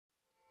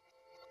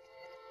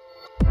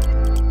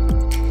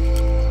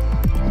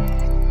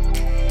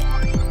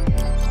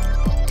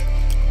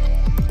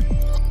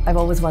I've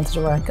always wanted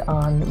to work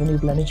on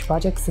renewable energy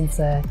projects since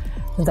I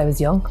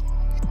was young.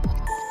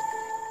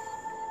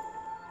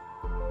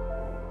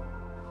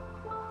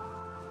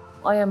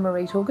 I am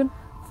Mairéad Hogan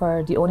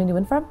for the Only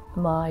Wind Farm.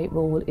 My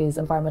role is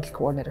environmental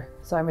coordinator.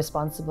 So I'm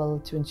responsible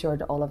to ensure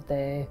that all of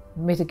the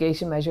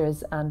mitigation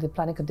measures and the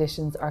planning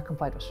conditions are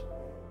complied with.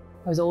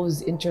 I was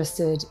always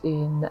interested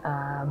in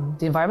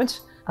the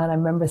environment, and I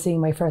remember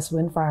seeing my first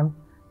wind farm,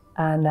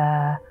 and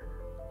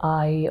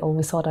I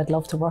always thought I'd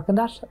love to work on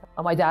that.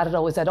 And my dad had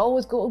always said,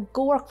 always go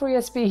work for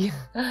ESB.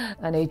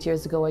 And 8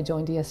 years ago I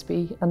joined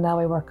ESB, and now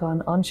I work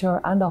on onshore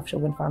and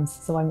offshore wind farms.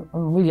 So I'm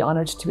really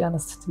honoured, to be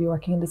honest, to be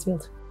working in this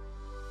field.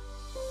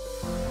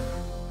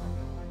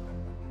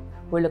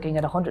 We're looking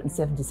at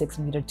 176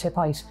 metre tip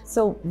height.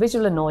 So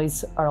visual and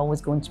noise are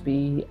always going to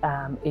be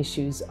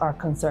issues or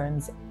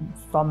concerns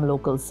from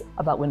locals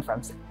about wind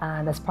farms.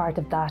 And as part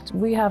of that,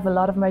 we have a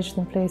lot of measures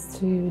in place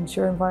to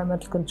ensure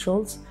environmental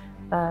controls,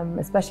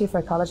 especially for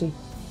ecology.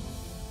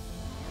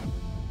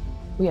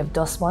 We have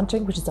dust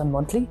monitoring, which is done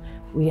monthly.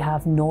 We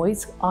have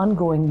noise,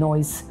 ongoing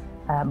noise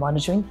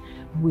monitoring.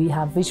 We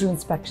have visual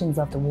inspections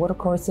of the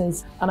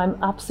watercourses. And I'm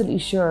absolutely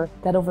sure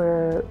that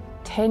over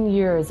 10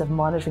 years of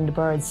monitoring the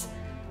birds,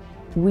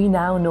 we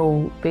now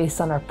know,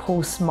 based on our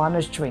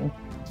post-monitoring,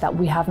 that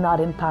we have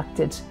not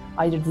impacted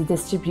either the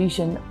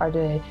distribution or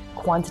the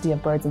quantity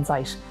of birds in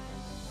sight.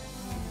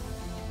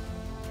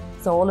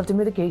 So all of the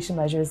mitigation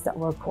measures that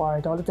were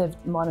required, all of the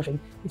monitoring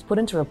is put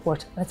into a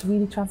report, and it's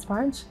really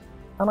transparent.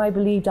 And I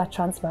believe that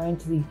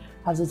transparency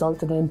has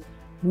resulted in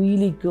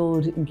really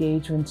good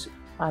engagement,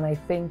 and I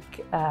think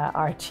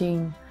our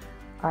team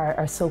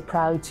are so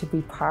proud to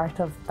be part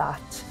of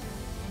that.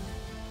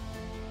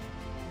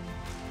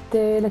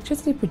 The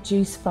electricity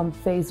produced from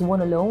phase 1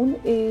 alone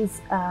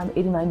is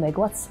 89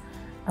 megawatts,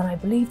 and I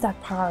believe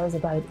that powers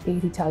about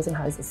 80,000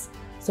 houses.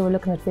 So we're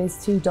looking at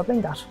phase 2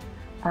 doubling that,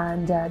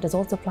 and there's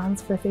also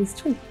plans for phase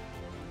 3.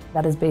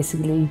 That is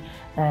basically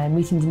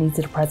meeting the needs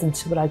of the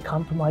present without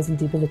compromising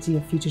the ability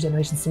of future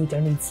generations to meet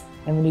their needs,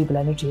 and renewable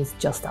energy is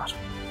just that.